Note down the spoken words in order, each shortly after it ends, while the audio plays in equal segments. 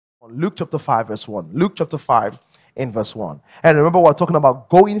Luke chapter 5 verse 1. Luke chapter 5 in verse 1. And remember, we're talking about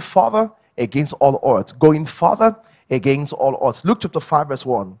going further against all odds. Going further against all odds. Luke chapter 5 verse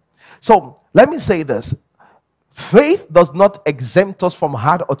 1. So let me say this. Faith does not exempt us from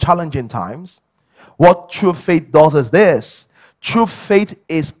hard or challenging times. What true faith does is this. True faith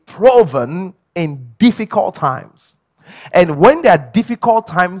is proven in difficult times. And when there are difficult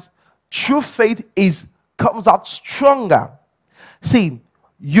times, true faith comes out stronger. See,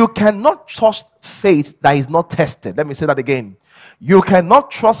 you cannot trust faith that is not tested. Let me say that again. You cannot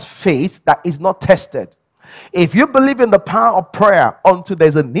trust faith that is not tested. If you believe in the power of prayer until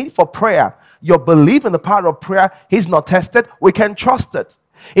there's a need for prayer, your belief in the power of prayer is not tested, we can trust it.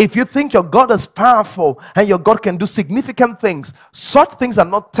 If you think your God is powerful and your God can do significant things, such things are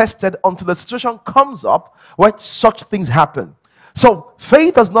not tested until the situation comes up where such things happen. So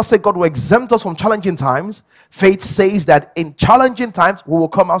faith does not say God will exempt us from challenging times. Faith says that in challenging times we will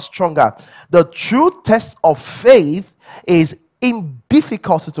come out stronger. The true test of faith is in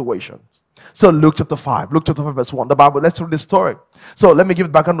difficult situations. So Luke chapter 5 verse 1, the Bible, let's read this story. So let me give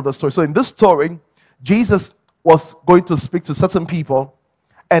the background of the story. So in this story, Jesus was going to speak to certain people,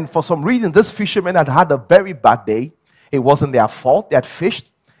 and for some reason this fisherman had a very bad day. It wasn't their fault. They had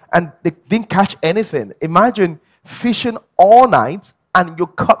fished and they didn't catch anything. Imagine fishing all night and you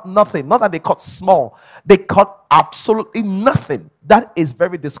caught nothing. Not that they caught small, they caught absolutely nothing. That is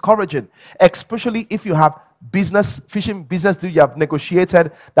very discouraging, especially if you have fishing business deal. You have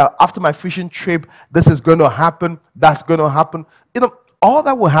negotiated that after my fishing trip, this is going to happen, that's going to happen. All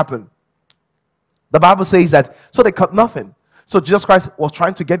that will happen. The Bible says that, so they caught nothing. So Jesus Christ was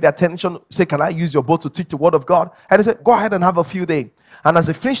trying to get their attention, say, can I use your boat to teach the word of God? And they said, go ahead and have a few days. And as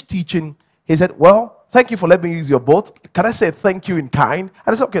they finished teaching, he said, well, thank you for letting me use your boat. Can I say thank you in kind?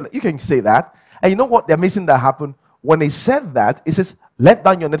 And I said, okay, you can say that. And you know what? The amazing that happened? When they said that, it says, let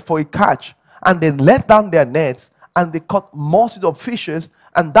down your net for a catch. And they let down their nets and they caught multitude of fishes.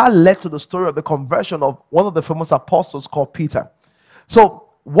 And that led to the story of the conversion of one of the famous apostles called Peter. So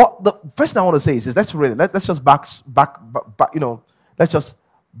what the first thing I want to say is let's just let's just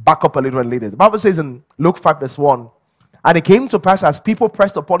back up a little and read it. The Bible says in Luke 5 verse 1, and it came to pass as people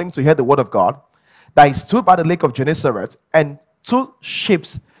pressed upon him to hear the word of God, that he stood by the lake of Gennesaret, and two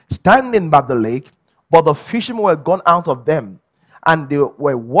ships standing by the lake, but the fishermen were gone out of them, and they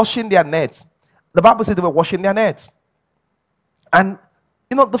were washing their nets. The Bible says they were washing their nets. And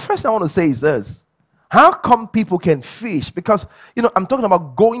the first thing I want to say is this. How come people can fish? Because, I'm talking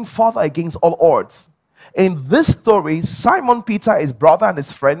about going further against all odds. In this story, Simon Peter, his brother, and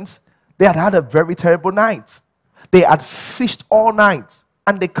his friends, they had a very terrible night. They had fished all night,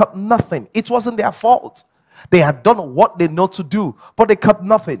 and they caught nothing. It wasn't their fault. They had done what they know to do, but they caught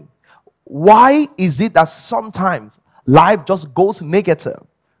nothing. Why is it that sometimes life just goes negative?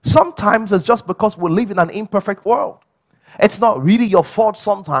 Sometimes it's just because we live in an imperfect world. It's not really your fault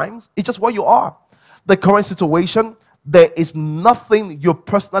sometimes. It's just where you are. The current situation, there is nothing you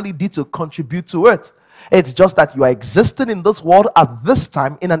personally did to contribute to it. It's just that you are existing in this world at this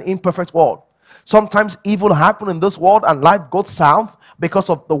time in an imperfect world. Sometimes evil happens in this world and life goes south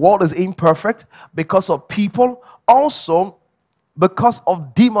because of the world is imperfect, because of people, also because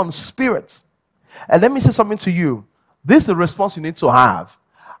of demon spirits. And let me say something to you. This is the response you need to have.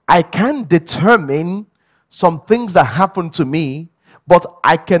 I can determine some things that happen to me, but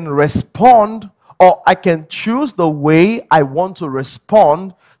I can respond, or I can choose the way I want to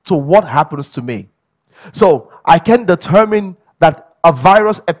respond to what happens to me. So I can determine that a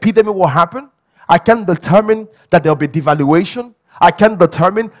virus epidemic will happen. I can determine that there will be devaluation. I can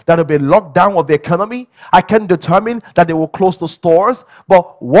determine that there will be a lockdown of the economy. I can determine that they will close the stores.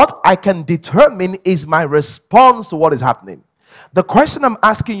 But what I can determine is my response to what is happening. The question I'm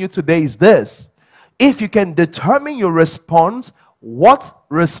asking you today is this. If you can determine your response, what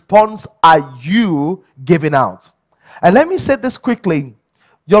response are you giving out? And let me say this quickly.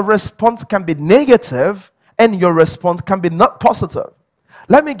 Your response can be negative and your response can be not positive.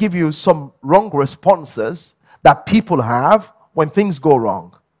 Let me give you some wrong responses that people have when things go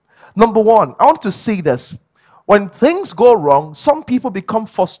wrong. Number one, I want to see this. When things go wrong, some people become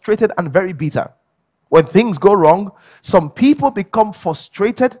frustrated and very bitter. When things go wrong, some people become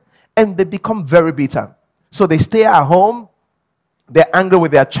frustrated and they become very bitter. So they stay at home, they're angry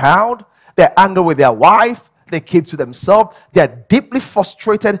with their child, they're angry with their wife, they keep to themselves, they're deeply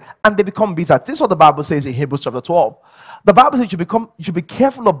frustrated and they become bitter. This is what the Bible says in Hebrews chapter 12. The Bible says you should be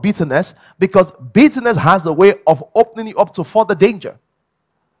careful of bitterness, because bitterness has a way of opening you up to further danger.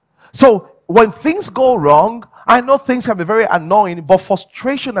 So when things go wrong, I know things can be very annoying, but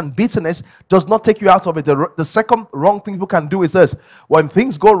frustration and bitterness does not take you out of it. The second wrong thing people can do is this. When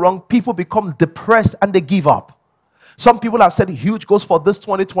things go wrong, people become depressed and they give up. Some people have set huge goals for this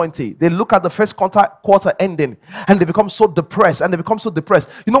 2020. They look at the first quarter ending and they become so depressed and they become so depressed.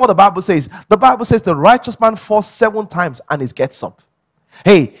 You know what the Bible says? The Bible says the righteous man falls 7 times and he gets up.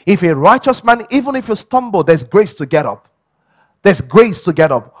 Hey, if a righteous man, even if you stumble, there's grace to get up. There's grace to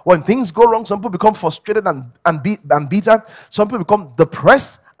get up. When things go wrong, some people become frustrated and bitter. Some people become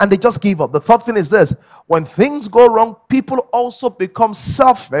depressed and they just give up. The third thing is this. When things go wrong, people also become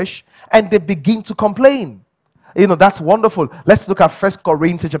selfish and they begin to complain. You know, that's wonderful. Let's look at 1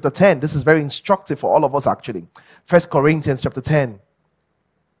 Corinthians chapter 10. This is very instructive for all of us actually. 1 Corinthians chapter 10.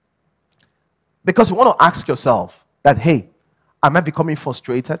 Because you want to ask yourself that, hey, am I becoming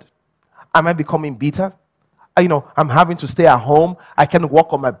frustrated? Am I becoming bitter? You know, I'm having to stay at home. I can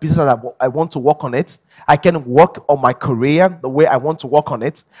work on my business as I want to work on it. I can work on my career the way I want to work on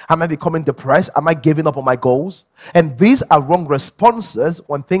it. Am I becoming depressed? Am I giving up on my goals? And these are wrong responses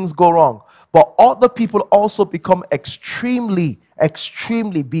when things go wrong. But other people also become extremely,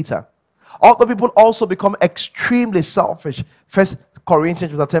 extremely bitter. Other people also become extremely selfish. 1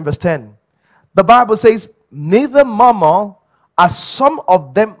 Corinthians chapter 10 verse 10. The Bible says, neither murmur as some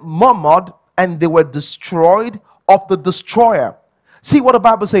of them murmured, and they were destroyed of the destroyer. See what the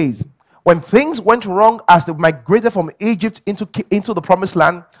Bible says. When things went wrong as they migrated from Egypt into the promised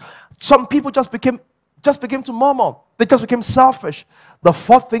land, some people just became to murmur. They just became selfish. The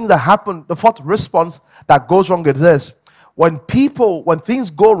fourth thing that happened, the fourth response that goes wrong is this. When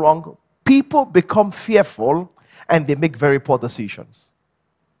things go wrong, people become fearful and they make very poor decisions.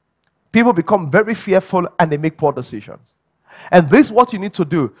 People become very fearful and they make poor decisions. And this is what you need to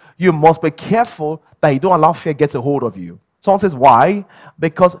do. You must be careful that you don't allow fear get a hold of you. Someone says, why?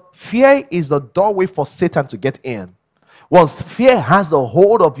 Because fear is the doorway for Satan to get in. Once fear has a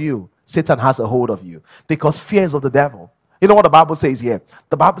hold of you, Satan has a hold of you. Because fear is of the devil. You know what the Bible says here?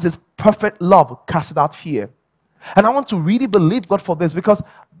 The Bible says, perfect love casts out fear. And I want to really believe God for this, because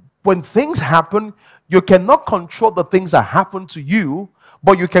when things happen, you cannot control the things that happen to you,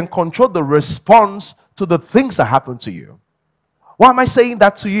 but you can control the response to the things that happen to you. Why am I saying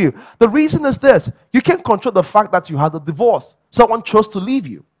that to you? The reason is this. You can't control the fact that you had a divorce. Someone chose to leave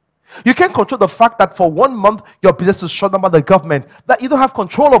you. You can't control the fact that for 1 month your business is shut down by the government. That you don't have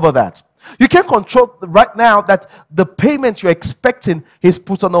control over that. You can't control right now that the payment you're expecting is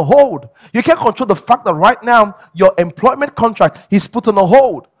put on a hold. You can't control the fact that right now your employment contract is put on a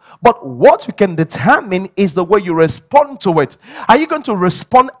hold. But what you can determine is the way you respond to it. Are you going to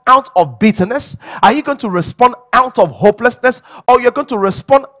respond out of bitterness? Are you going to respond out of hopelessness? Or you're going to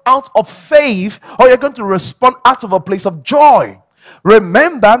respond out of faith? Or you're going to respond out of a place of joy?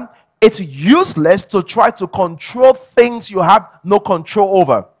 Remember, it's useless to try to control things you have no control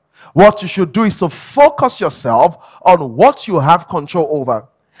over. What you should do is to focus yourself on what you have control over.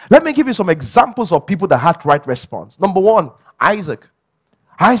 Let me give you some examples of people that had right response. Number 1, Isaac.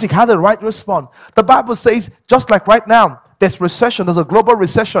 Isaac had the right response. The Bible says, just like right now, there's recession, there's a global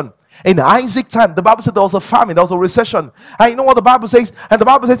recession. In Isaac's time, the Bible said there was a famine, there was a recession. And you know what the Bible says? And the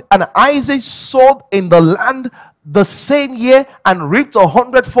Bible says, and Isaac sowed in the land the same year and reaped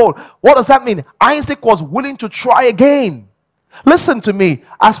 100-fold. What does that mean? Isaac was willing to try again. Listen to me.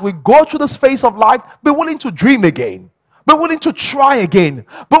 As we go through this phase of life, be willing to dream again. Be willing to try again.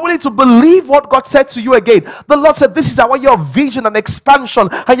 Be willing to believe what God said to you again. The Lord said, this is our year of vision and expansion.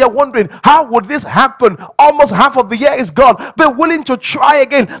 And you're wondering, how would this happen? Almost half of the year is gone. Be willing to try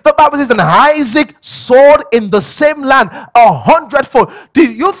again. The Bible says, and Isaac sowed in the same land 100-fold.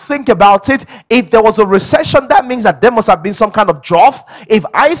 Do you think about it? If there was a recession, that means that there must have been some kind of drought. If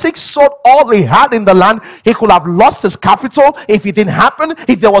Isaac sowed all he had in the land, he could have lost his capital if it didn't happen,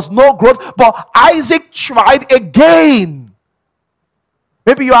 if there was no growth. But Isaac tried again.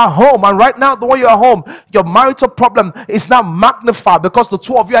 Maybe you are home, and right now, the way you are home, your marital problem is now magnified because the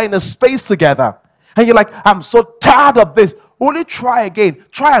two of you are in a space together. And you're like, I'm so tired of this. Only try again.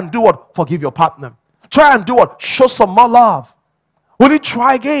 Try and do what? Forgive your partner. Try and do what? Show some more love. Only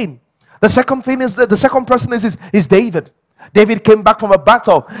try again. The second thing is that the second person is David. David came back from a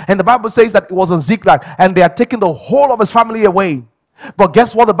battle, and the Bible says that it was on Ziklag, and they had taken the whole of his family away. But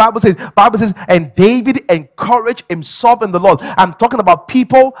guess what the Bible says? The Bible says, and David encouraged himself in the Lord. I'm talking about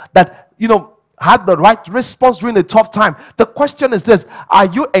people that, had the right response during a tough time. The question is this: are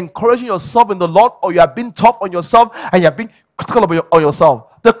you encouraging yourself in the Lord, or you have been tough on yourself and you have been critical on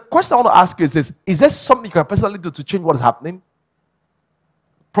yourself? The question I want to ask you is this: is there something you can personally do to change what is happening?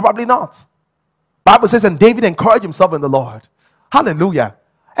 Probably not. The Bible says, and David encouraged himself in the Lord. Hallelujah.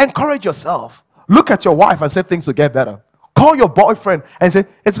 Encourage yourself. Look at your wife and say things will get better. Call your boyfriend and say,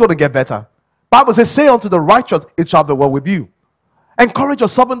 it's going to get better. Bible says, say unto the righteous, it shall be well with you. Encourage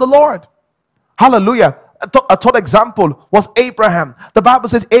yourself in the Lord. Hallelujah. A third example was Abraham. The Bible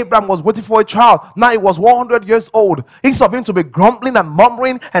says Abraham was waiting for a child. Now he was 100 years old. Instead of him to be grumbling and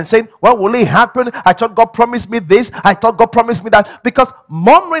murmuring and saying, well, will it happen? I thought God promised me this. I thought God promised me that. Because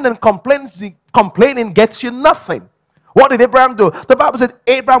murmuring and complaining gets you nothing. What did Abraham do? The Bible said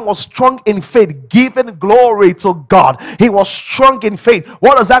Abraham was strong in faith, giving glory to God. He was strong in faith.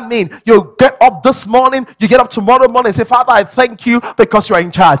 What does that mean? You get up this morning, you get up tomorrow morning and say, Father, I thank you because you are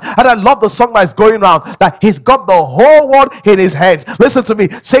in charge. And I love the song that is going around, that he's got the whole world in his hands. Listen to me.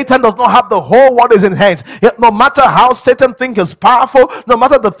 Satan does not have the whole world in his hands. Yet no matter how Satan thinks is powerful, no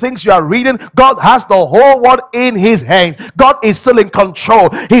matter the things you are reading, God has the whole world in his hands. God is still in control.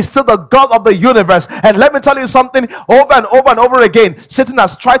 He's still the God of the universe. And let me tell you something, over and over and over again, Satan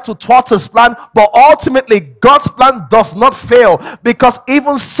has tried to thwart his plan, but ultimately God's plan does not fail, because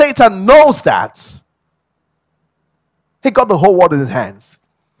even Satan knows that he got the whole world in his hands.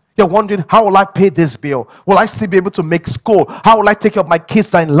 You're wondering, how will I pay this bill? Will I still be able to make school? How will I take care of my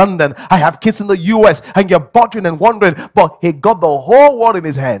kids that are in London? I have kids in the US, and you're bothering and wondering, but he got the whole world in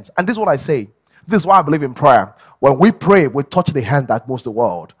his hands. And this is what I say. This is why I believe in prayer. When we pray, we touch the hand that moves the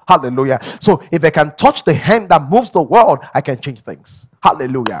world. Hallelujah. So if I can touch the hand that moves the world, I can change things.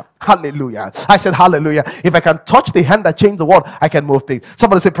 Hallelujah. Hallelujah. I said hallelujah. If I can touch the hand that changes the world, I can move things.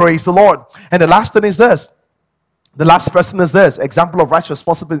 Somebody say praise the Lord. And the last thing is this. The last person is this. Example of right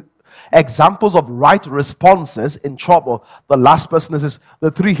responsibility. Examples of right responses in trouble. The last person is this.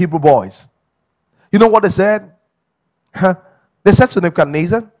 The 3 Hebrew boys. You know what they said? They said to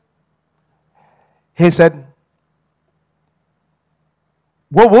Nebuchadnezzar, he said,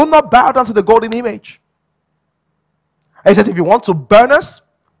 we will not bow down to the golden image. He said, if you want to burn us,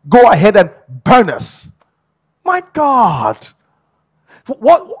 go ahead and burn us. My God.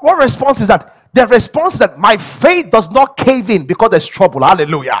 What response is that? The response is that my faith does not cave in because there's trouble.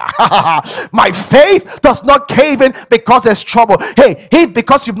 Hallelujah. My faith does not cave in because there's trouble. Hey, if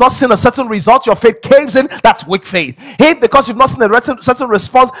because you've not seen a certain result, your faith caves in, that's weak faith. If because you've not seen a certain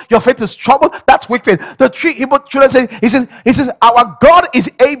response, your faith is troubled, that's weak faith. The 3 Hebrew children say, he says, our God is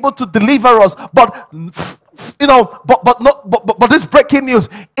able to deliver us, but but this breaking news,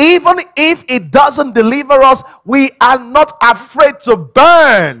 even if it doesn't deliver us, we are not afraid to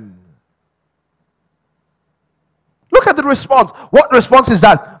burn. Look at the response. What response is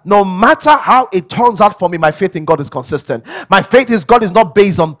that? No matter how it turns out for me, my faith in God is consistent. My faith in God is not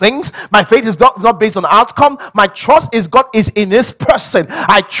based on things. My faith is not based on outcome. My trust is God is in his person.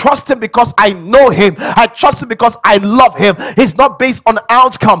 I trust him because I know him. I trust him because I love him. He's not based on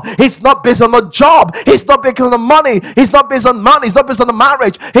outcome. He's not based on a job. He's not based on the money. He's not based on money. He's not based on the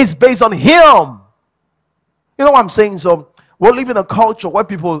marriage. He's based on him. You know what I'm saying? So we're living in a culture where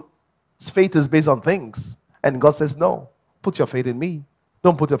people's faith is based on things. And God says, no, put your faith in me.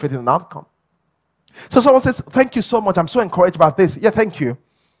 Don't put your faith in an outcome. So someone says, thank you so much. I'm so encouraged about this. Yeah, thank you.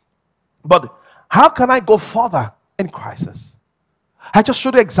 But how can I go further in crisis? I just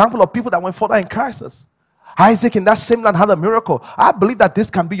showed you an example of people that went further in crisis. Isaac in that same land had a miracle. I believe that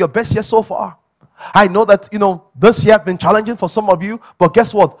this can be your best year so far. I know that, this year has been challenging for some of you, but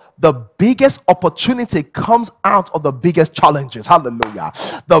guess what? The biggest opportunity comes out of the biggest challenges. Hallelujah.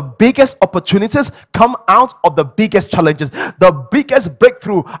 The biggest opportunities come out of the biggest challenges. The biggest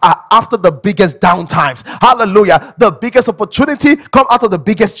breakthrough are after the biggest downtimes. Hallelujah. The biggest opportunity come out of the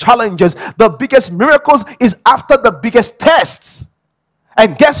biggest challenges. The biggest miracles is after the biggest tests.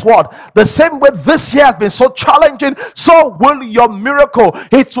 And guess what? The same way this year has been so challenging, so will your miracle.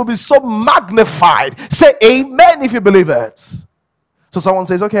 It will be so magnified. Say amen if you believe it. So someone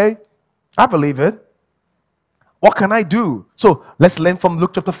says, okay, I believe it. What can I do? So let's learn from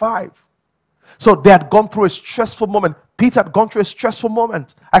Luke chapter 5. So they had gone through a stressful moment. Peter had gone through a stressful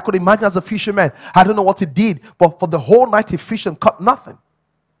moment. I could imagine as a fisherman. I don't know what he did, but for the whole night he fished and caught nothing.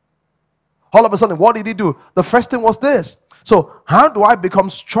 All of a sudden, what did he do? The first thing was this. So how do I become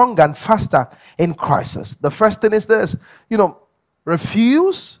stronger and faster in crisis? The first thing is this.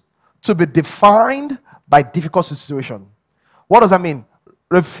 Refuse to be defined by difficult situation. What does that mean?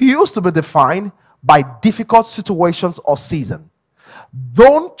 Refuse to be defined by difficult situations or season.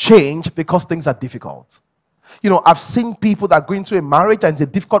 Don't change because things are difficult. I've seen people that go into a marriage and it's a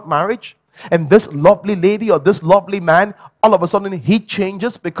difficult marriage, and this lovely lady or this lovely man, all of a sudden he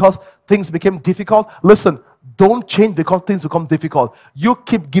changes because things became difficult. Listen, don't change because things become difficult. You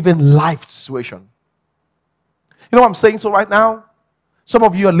keep giving life to situation. You know what I'm saying? So right now, some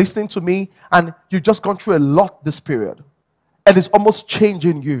of you are listening to me and you've just gone through a lot this period. And it's almost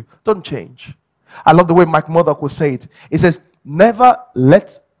changing you. Don't change. I love the way Mike Murdoch would say it. He says, never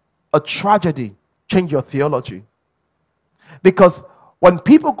let a tragedy change your theology. Because when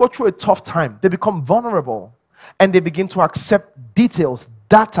people go through a tough time, they become vulnerable and they begin to accept details,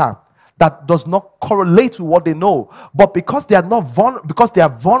 data that does not correlate with what they know. But because they are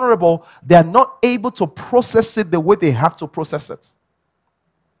vulnerable, they are not able to process it the way they have to process it.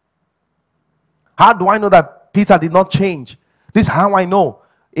 How do I know that Peter did not change? This is how I know.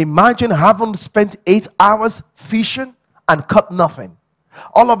 Imagine having spent 8 hours fishing and caught nothing.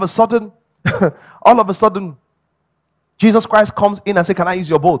 All of a sudden, Jesus Christ comes in and says, can I use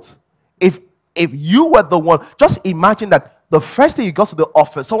your boat? If you were the one, just imagine that the first day you go to the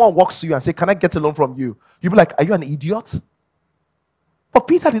office, someone walks to you and says, can I get a loan from you? You'll be like, are you an idiot? But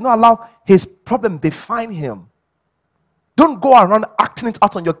Peter did not allow his problem define him. Don't go around acting it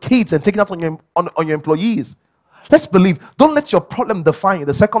out on your kids and taking it out on your employees. Let's believe. Don't let your problem define you.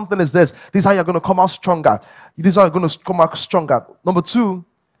 The second thing is this. This is how you're going to come out stronger. This is how you're going to come out stronger. Number 2.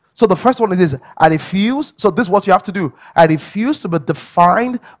 So the first one is this. I refuse. So this is what you have to do. I refuse to be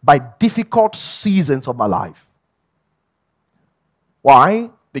defined by difficult seasons of my life. Why?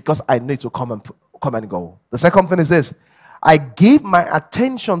 Because I need to come and go. The second thing is this. I give my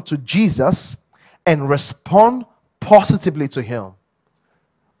attention to Jesus and respond positively to him.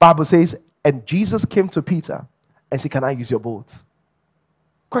 Bible says, and Jesus came to Peter and said, can I use your boat?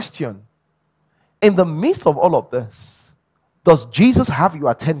 Question. In the midst of all of this, does Jesus have your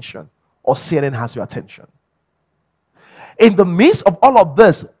attention or CNN has your attention? In the midst of all of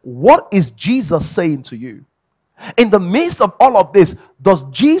this, what is Jesus saying to you? In the midst of all of this, does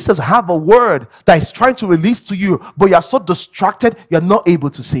Jesus have a word that is trying to release to you, but you are so distracted, you are not able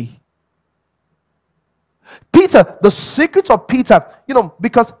to see? Peter, the secret of Peter,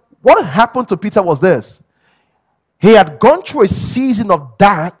 because what happened to Peter was this. He had gone through a season of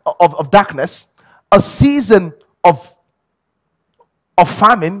darkness, a season of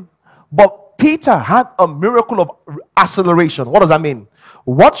famine, but Peter had a miracle of acceleration. What does that mean?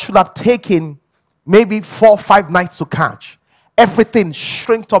 What should have taken maybe 4 or 5 nights to catch, everything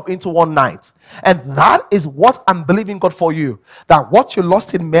shrinked up into one night. And that is what I'm believing God for you. That what you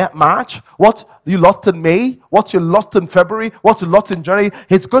lost in March, what you lost in May, what you lost in February, what you lost in January,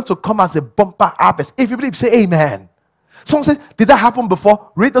 it's going to come as a bumper harvest. If you believe, say amen. Someone said, did that happen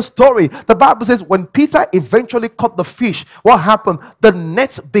before? Read the story. The Bible says when Peter eventually caught the fish, what happened? The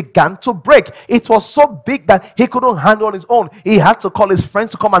nets began to break. It was so big that he couldn't handle on his own. He had to call his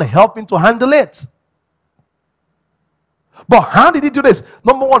friends to come and help him to handle it. But how did he do this?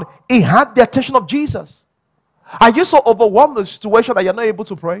 Number 1, he had the attention of Jesus. Are you so overwhelmed with the situation that you're not able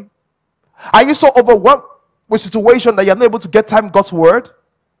to pray? Are you so overwhelmed with the situation that you're not able to get time in God's word?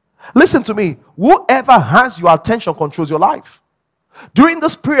 Listen to me. Whoever has your attention controls your life. During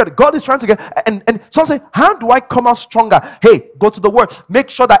this period, God is trying to get, and someone say, how do I come out stronger? Hey, go to the word. Make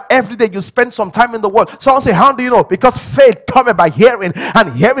sure that every day you spend some time in the word. Someone say, how do you know? Because faith cometh by hearing,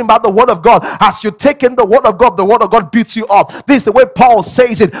 and hearing by the word of God. As you take in the word of God builds you up. This is the way Paul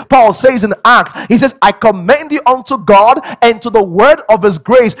says it. Paul says in Acts, he says, I commend you unto God and to the word of his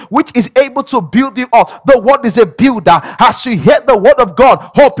grace, which is able to build you up. The word is a builder. As you hear the word of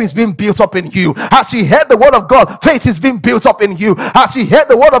God, hope is being built up in you. As you hear the word of God, faith is being built up in you. As you hear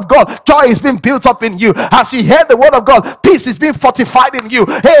the word of God, joy is being built up in you. As you hear the word of God, peace is being fortified in you.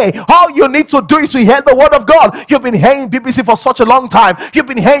 Hey, all you need to do is to hear the word of God. You've been hearing BBC for such a long time. You've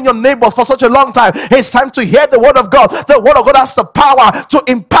been hearing your neighbors for such a long time. It's time to hear the word of God. The word of God has the power to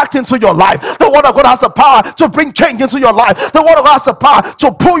impact into your life. The word of God has the power to bring change into your life. The word of God has the power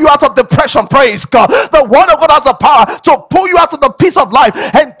to pull you out of depression. Praise God. The word of God has the power to pull you out of the peace of life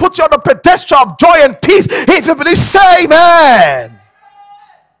and put you on the pedestal of joy and peace. If you believe, say amen.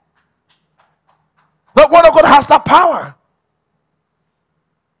 The word of God has that power.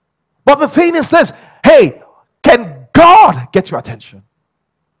 But the thing is this. Hey, can God get your attention?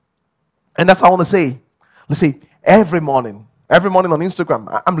 And that's what I want to say. Let's see, every morning on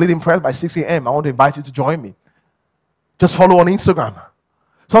Instagram, I'm leading prayers by 6 a.m. I want to invite you to join me. Just follow on Instagram.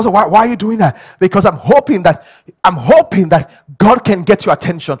 So I said, why are you doing that? Because I'm hoping that God can get your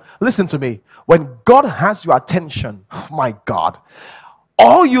attention. Listen to me. When God has your attention, oh my God,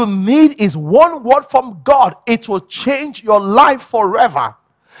 all you need is one word from God. It will change your life forever.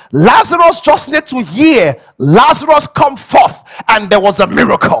 Lazarus just need to hear Lazarus come forth, and there was a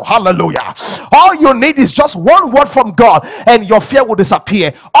miracle. Hallelujah. All you need is just one word from God, and your fear will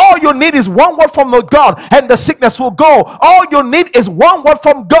disappear. All you need is one word from God, and the sickness will go. All you need is one word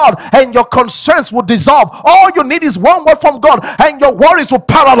from God, and your concerns will dissolve. All you need is one word from God, and your worries will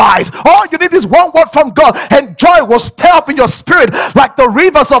paralyze. All you need is one word from God, and joy will stir up in your spirit like the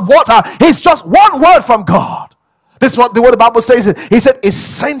rivers of water. It's just one word from God. This is what the Bible says. He said, He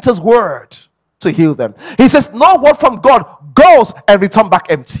sent His word to heal them. He says, no word from God goes and return back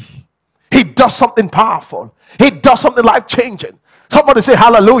empty. He does something powerful. He does something life-changing. Somebody say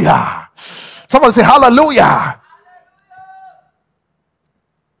hallelujah. Somebody say hallelujah.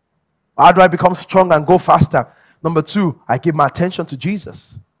 How do I become strong and go faster? Number 2, I give my attention to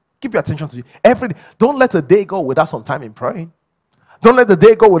Jesus. Give your attention to Jesus. Every day. Don't let a day go without some time in praying. Don't let the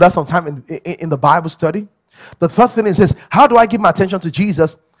day go without some time in the Bible study. The third thing is, how do I give my attention to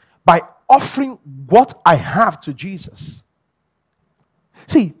Jesus? By offering what I have to Jesus.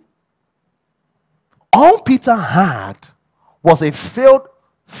 See, all Peter had was a failed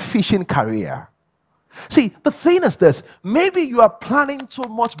fishing career. See, the thing is this. Maybe you are planning too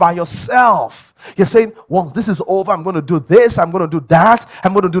much by yourself. You're saying, once this is over, I'm going to do this, I'm going to do that,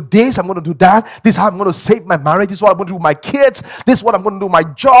 I'm going to do this, I'm going to do that. This is how I'm going to save my marriage. This is what I'm going to do with my kids. This is what I'm going to do with my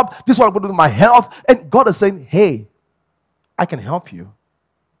job. This is what I'm going to do with my health. And God is saying, hey, I can help you.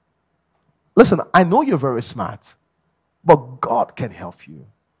 Listen, I know you're very smart, but God can help you.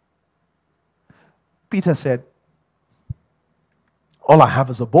 Peter said, all I have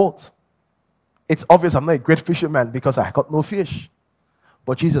is a boat. It's obvious I'm not a great fisherman because I got no fish.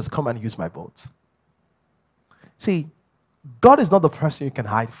 But Jesus, come and use my boat. See, God is not the person you can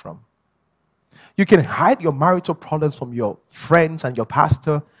hide from. You can hide your marital problems from your friends and your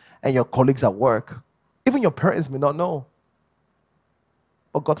pastor and your colleagues at work. Even your parents may not know.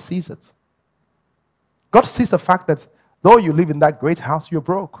 But God sees it. God sees the fact that though you live in that great house, you're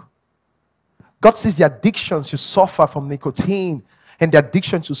broke. God sees the addictions you suffer from nicotine and the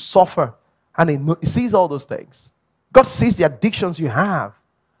addictions you suffer. And He sees all those things. God sees the addictions you have,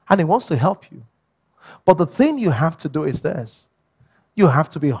 and He wants to help you. But the thing you have to do is this. You have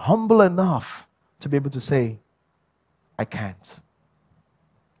to be humble enough to be able to say, I can't.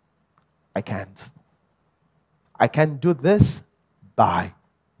 I can't. I can't do this by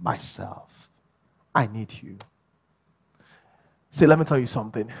myself. I need you. See, let me tell you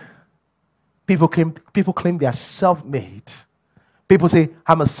something. People claim they are self-made. People say,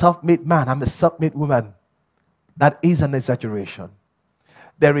 I'm a self-made man, I'm a self-made woman. That is an exaggeration.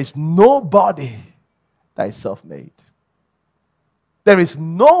 There is nobody that is self-made. There is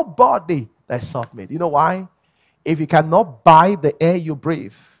nobody that is self-made. You know why? If you cannot buy the air you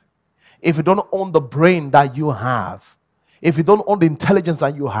breathe, if you don't own the brain that you have, if you don't own the intelligence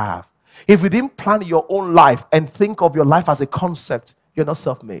that you have, if you didn't plan your own life and think of your life as a concept, you're not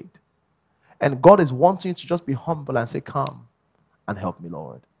self-made. And God is wanting you to just be humble and say, come and help me,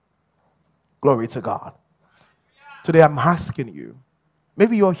 Lord. Glory to God. Today I'm asking you,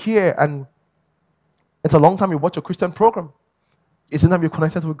 maybe you're here and it's a long time you watch a Christian program. It's the time you're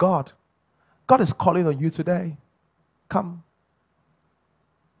connected with God. God is calling on you today. Come.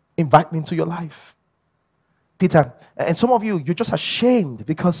 Invite me into your life. Peter, and some of you, you're just ashamed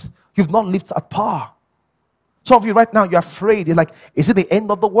because you've not lived at par. Some of you right now, you're afraid. You're like, is it the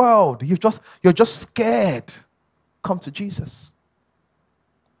end of the world? You're just scared. Come to Jesus.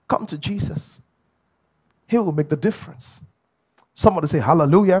 Come to Jesus. He will make the difference. Somebody say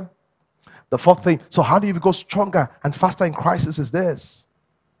hallelujah. The fourth thing, so how do you go stronger and faster in crisis is this.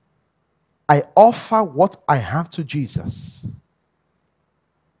 I offer what I have to Jesus.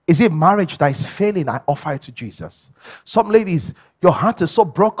 Is it marriage that is failing? I offer it to Jesus. Some ladies, your heart is so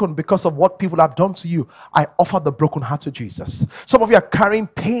broken because of what people have done to you. I offer the broken heart to Jesus. Some of you are carrying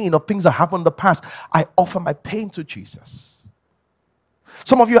pain of things that happened in the past. I offer my pain to Jesus.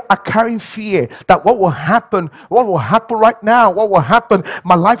 Some of you are carrying fear that what will happen right now, what will happen,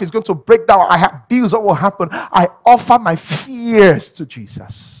 my life is going to break down, I have bills, what will happen? I offer my fears to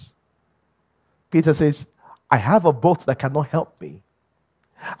Jesus. Peter says, I have a boat that cannot help me.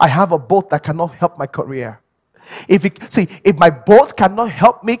 I have a boat that cannot help my career. If my boat cannot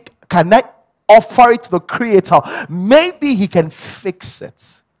help me, can I offer it to the Creator? Maybe He can fix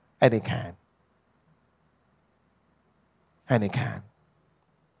it. And He can. And He can.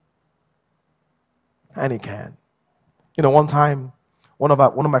 And He can. You know, one time, one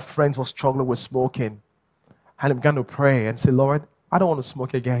of my friends was struggling with smoking. And he began to pray and say, Lord, I don't want to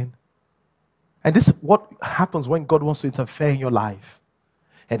smoke again. And this is what happens when God wants to interfere in your life.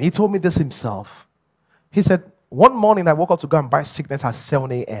 And he told me this himself. He said, one morning I woke up to go and buy cigarettes at 7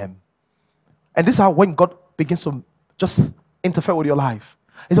 a.m. And this is how when God begins to just interfere with your life.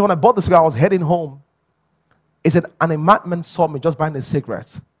 He said, when I bought the cigarette, I was heading home. He said, and a madman saw me just buying a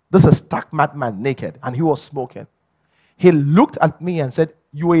cigarette. This is a stark madman, naked, and he was smoking. He looked at me and said,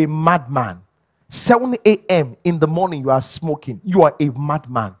 you are a madman. 7 a.m. in the morning, you are smoking. You are a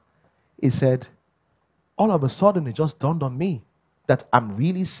madman. He said, all of a sudden, it just dawned on me that I'm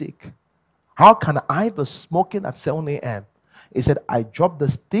really sick. How can I be smoking at 7 a.m.? He said, I dropped the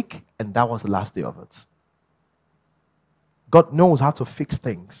stick, and that was the last day of it. God knows how to fix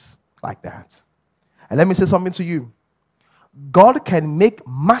things like that. And let me say something to you. God can make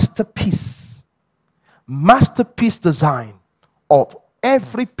masterpiece design of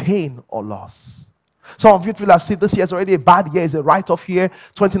every pain or loss. Some of you feel as if this year is already a bad year, it's a write-off year,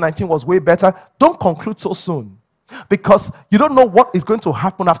 2019 was way better. Don't conclude so soon, because you don't know what is going to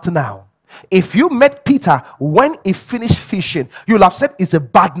happen after now. If you met Peter when he finished fishing, you'll have said it's a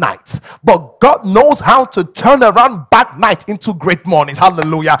bad night. But God knows how to turn around bad night into great mornings.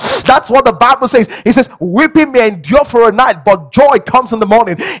 Hallelujah. That's what the Bible says. It says, weeping may endure for a night, but joy comes in the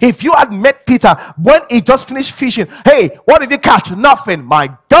morning. If you had met Peter when he just finished fishing, hey, what did you catch? Nothing.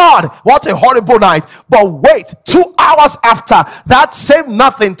 My God, what a horrible night. But wait, 2 hours after, that same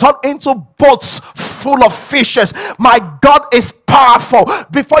nothing turned into boats full of fishes. My God is powerful.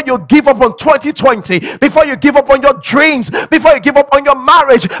 Before you give up on 2020, before you give up on your dreams, before you give up on your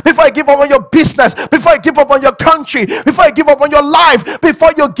marriage, before you give up on your business, before you give up on your country, before you give up on your life,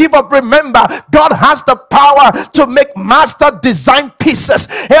 before you give up, remember, God has the power to make master design pieces.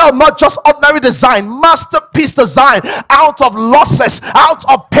 Hell, not just ordinary design, masterpiece design out of losses, out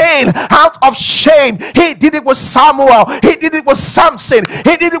of pain, out of shame. He did it with Samuel. He did it with Samson.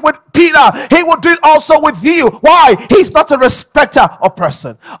 He did it with Peter. He will do it also with you. Why? He's not a respecter of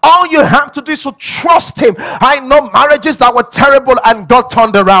person. All you have to do is to trust him. I know marriages that were terrible and God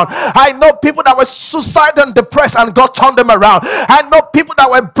turned around. I know people that were suicidal and depressed and God turned them around. I know people that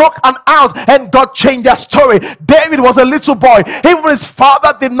were broken out and God changed their story. David was a little boy. Even his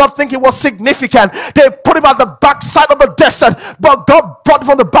father did not think he was significant. They put him at the backside of the desert, but God brought him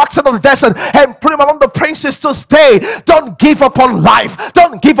from the backside of the desert and put him among the princes to stay. Don't give up on life.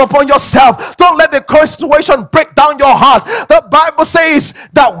 Don't give up on yourself. Don't let the current situation break down your heart. The Bible says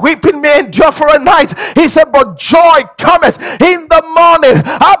that weeping may endure for a night. He said, but joy cometh in the morning.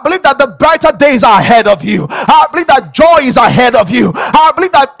 I believe that the brighter days are ahead of you. I believe that joy is ahead of you. I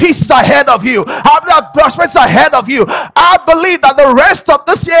believe that peace is ahead of you. I believe that prosperity is ahead of you. I believe that the rest of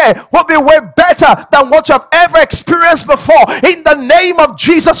this year will be way better than what you have ever experienced before. In the name of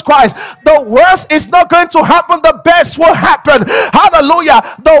Jesus Christ, the worst is not going to happen. The best will happen. Hallelujah.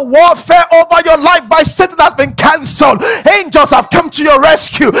 The warfare over your life by Satan has been cancelled. Angels have come to your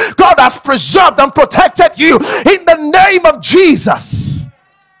rescue. God has preserved and protected you in the name of Jesus.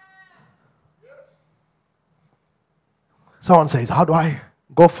 Someone says, how do I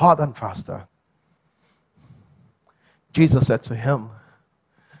go farther and faster? Jesus said to him,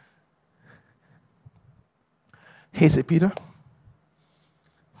 he said, Peter,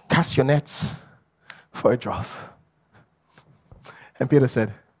 cast your nets for a draught. And Peter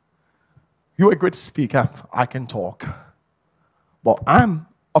said, you're a great speaker, I can talk, but I'm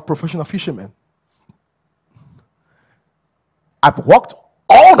a professional fisherman. I've walked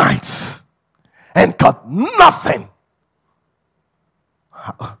all night and caught nothing.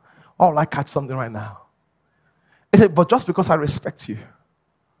 Oh, I catch something right now. He said, but just because I respect you,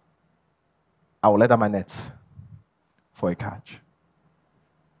 I will let down my net for a catch.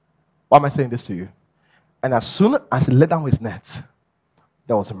 Why am I saying this to you? And as soon as he let down his net,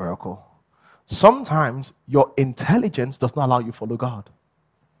 there was a miracle. Sometimes your intelligence does not allow you to follow God.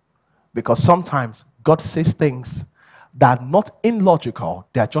 Because sometimes God says things that are not illogical.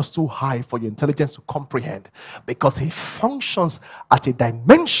 They are just too high for your intelligence to comprehend. Because he functions at a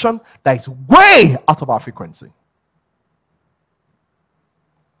dimension that is way out of our frequency.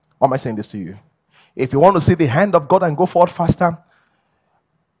 Why am I saying this to you? If you want to see the hand of God and go forward faster,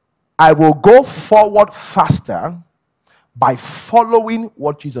 I will go forward faster by following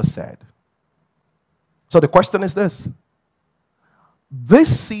what Jesus said. So the question is this.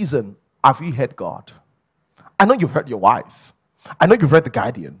 This season, have you heard God? I know you've heard your wife. I know you've read The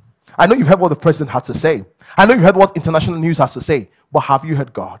Guardian. I know you've heard what the president had to say. I know you heard what international news has to say. But have you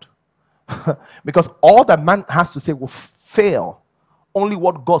heard God? Because all that man has to say will fail. Only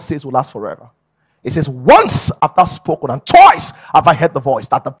what God says will last forever. It says, once have I spoken and twice have I heard the voice,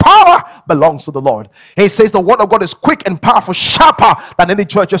 that the power belongs to the Lord. He says the word of God is quick and powerful, sharper than any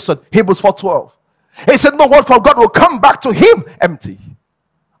two-edged sword. Hebrews 4:12. He said no word from God will come back to him empty.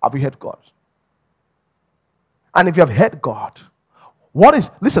 Have you heard God? And if you have heard God,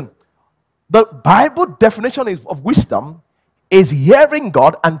 listen, the Bible definition of wisdom is hearing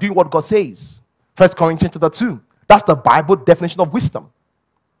God and doing what God says. 1 Corinthians chapter 2. That's the Bible definition of wisdom.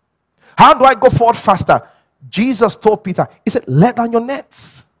 How do I go forward faster? Jesus told Peter, he said, let down your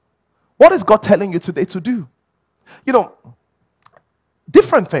nets. What is God telling you today to do?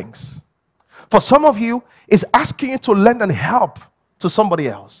 Different things. For some of you, is asking you to lend and help to somebody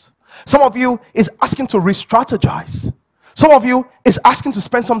else. Some of you is asking to re-strategize. Some of you is asking to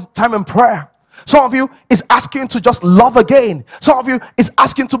spend some time in prayer. Some of you is asking to just love again. Some of you is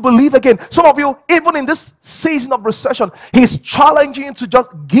asking to believe again. Some of you, even in this season of recession, he's challenging you to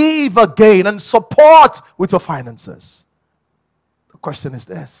just give again and support with your finances. The question is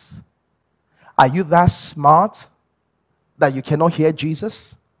this: are you that smart that you cannot hear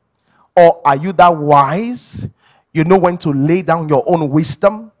Jesus? Or are you that wise, you know when to lay down your own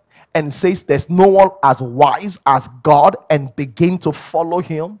wisdom and says there's no one as wise as God and begin to follow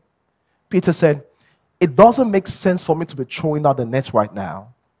him? Peter said, it doesn't make sense for me to be throwing out the net right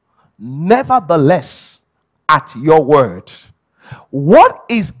now. Nevertheless, at your word, what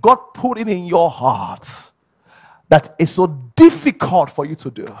is God putting in your heart that is so difficult for you to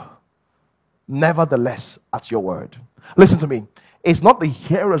do? Nevertheless, at your word. Listen to me. It's not the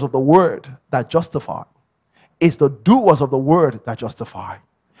hearers of the word that justify. It's the doers of the word that justify.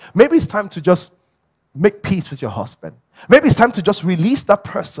 Maybe it's time to just make peace with your husband. Maybe it's time to just release that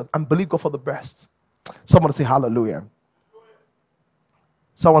person and believe God for the best. Someone say hallelujah.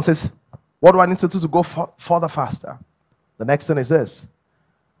 Someone says, what do I need to do to go further faster? The next thing is this: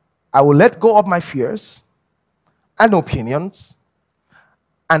 I will let go of my fears and opinions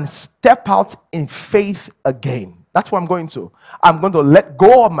and step out in faith again. That's what I'm going to. I'm going to let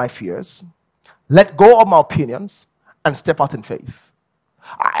go of my fears, let go of my opinions, and step out in faith.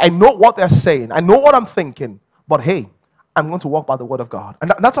 I know what they're saying. I know what I'm thinking. But hey, I'm going to walk by the word of God.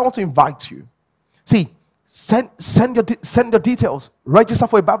 And that's what I want to invite you. See, send your details. Register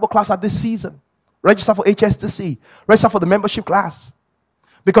for a Bible class at this season. Register for HSTC. Register for the membership class.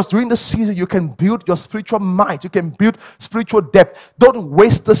 Because during the season, you can build your spiritual might. You can build spiritual depth. Don't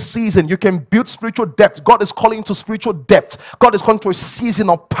waste the season. You can build spiritual depth. God is calling you to spiritual depth. God is calling to a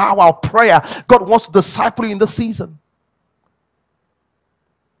season of power, of prayer. God wants to disciple you in the season.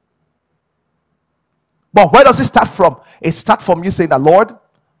 But where does it start from? It starts from you saying that, Lord,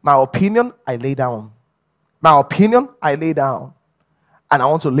 my opinion, I lay down. My opinion, I lay down. And I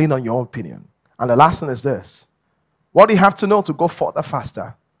want to lean on your opinion. And the last thing is this: what do you have to know to go further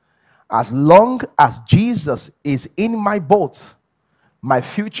faster? As long as Jesus is in my boat, my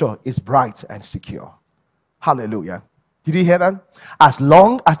future is bright and secure. Hallelujah. Did you hear that? As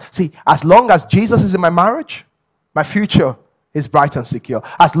long as Jesus is in my marriage, my future is bright and secure.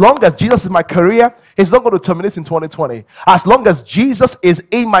 As long as Jesus is in my career, it's not going to terminate in 2020. As long as Jesus is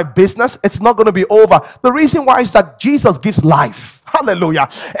in my business, it's not going to be over. The reason why is that Jesus gives life. Hallelujah.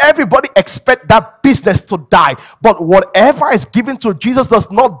 Everybody expect that business to die, but whatever is given to Jesus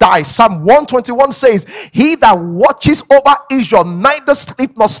does not die. Psalm 121 says, he that watches over Israel neither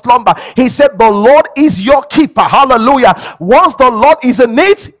sleep nor slumber. He said, the Lord is your keeper. Hallelujah. Once the Lord is in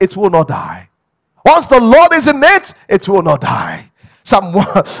it, it will not die. Once the Lord is in it, it will not die. Psalm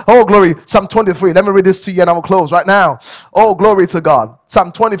 23. Let me read this to you and I will close right now. Oh, glory to God.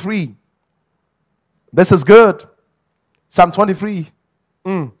 Psalm 23. This is good. Psalm 23.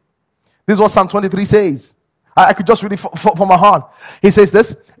 This is what Psalm 23 says. I could just read it from my heart. He says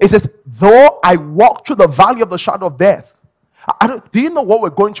this. It says, though I walk through the valley of the shadow of death. Do you know what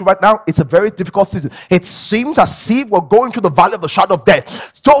we're going through right now? It's a very difficult season. It seems as if we're going through the valley of the shadow of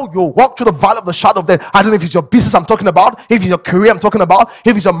death. So you walk through the valley of the shadow of death. I don't know if it's your business I'm talking about, if it's your career I'm talking about,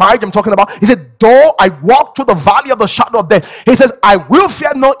 if it's your marriage I'm talking about. He said, though I walk through the valley of the shadow of death. He says, I will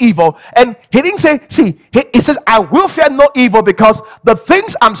fear no evil. And he didn't say, he says, I will fear no evil because the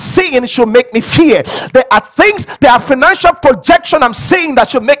things I'm seeing should make me fear. There are financial projection I'm seeing that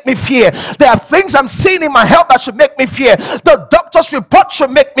should make me fear. There are things I'm seeing in my health that should make me fear. The doctor's report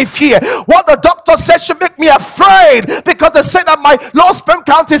should make me fear. What the doctor said should make me afraid, because they say that my low sperm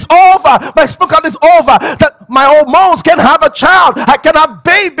count is over. My sperm count is over. That my hormones can't have a child. I can have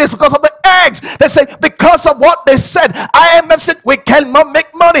babies because of the eggs. They say because of what they said. IMF said we cannot make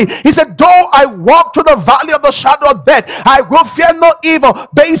money. He said, though I walk through the valley of the shadow of death, I will fear no evil.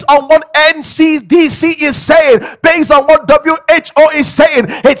 Based on what NCDC is saying, based on what WHO is saying,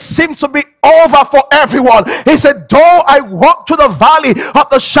 it seems to be over for everyone. He said, though I walk through the valley of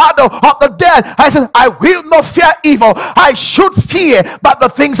the shadow of the death, I said, I will not fear evil. I should fear but the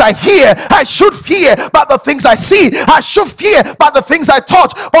things I hear. I should fear but the things things I see. I should fear by the things I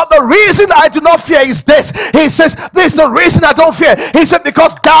touch. But the reason I do not fear is this. He says, this is the reason I don't fear. He said,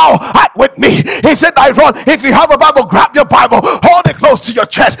 because thou art with me. He said, I run. If you have a Bible, grab your Bible, hold it close to your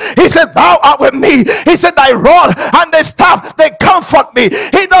chest. He said, thou art with me. He said, I run, and they staff, they comfort me.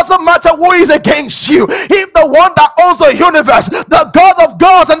 It doesn't matter who is against you. If the one that owns the universe, the God of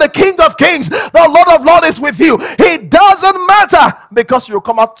gods and the King of kings, the Lord of lords is with you, it doesn't matter, because you'll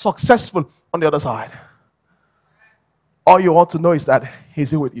come out successful on the other side. All you want to know is that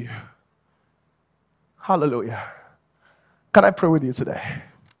he's here with you. Hallelujah. Can I pray with you today?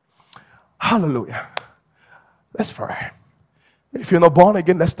 Hallelujah. Let's pray. If you're not born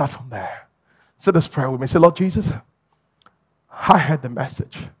again, let's start from there. Say this prayer with me. Say, Lord Jesus, I heard the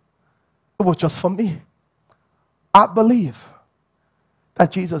message. It was just for me. I believe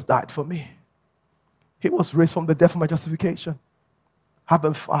that Jesus died for me. He was raised from the dead for my justification. I've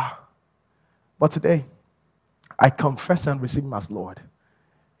been far. But today, I confess and receive him as Lord.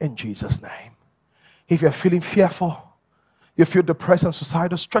 In Jesus' name. If you're feeling fearful, you feel depressed and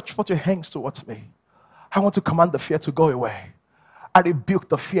suicidal, stretch forth your hands towards me. I want to command the fear to go away. I rebuke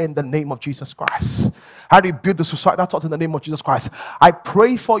the fear in the name of Jesus Christ. I rebuke the suicidal thought in the name of Jesus Christ. I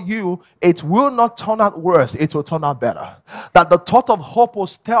pray for you, it will not turn out worse, it will turn out better. That the thought of hope will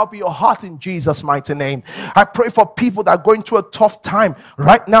stir up your heart in Jesus' mighty name. I pray for people that are going through a tough time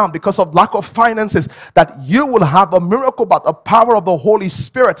right now because of lack of finances, that you will have a miracle by the power of the Holy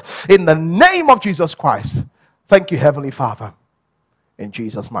Spirit in the name of Jesus Christ. Thank you, Heavenly Father. In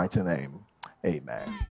Jesus' mighty name, amen.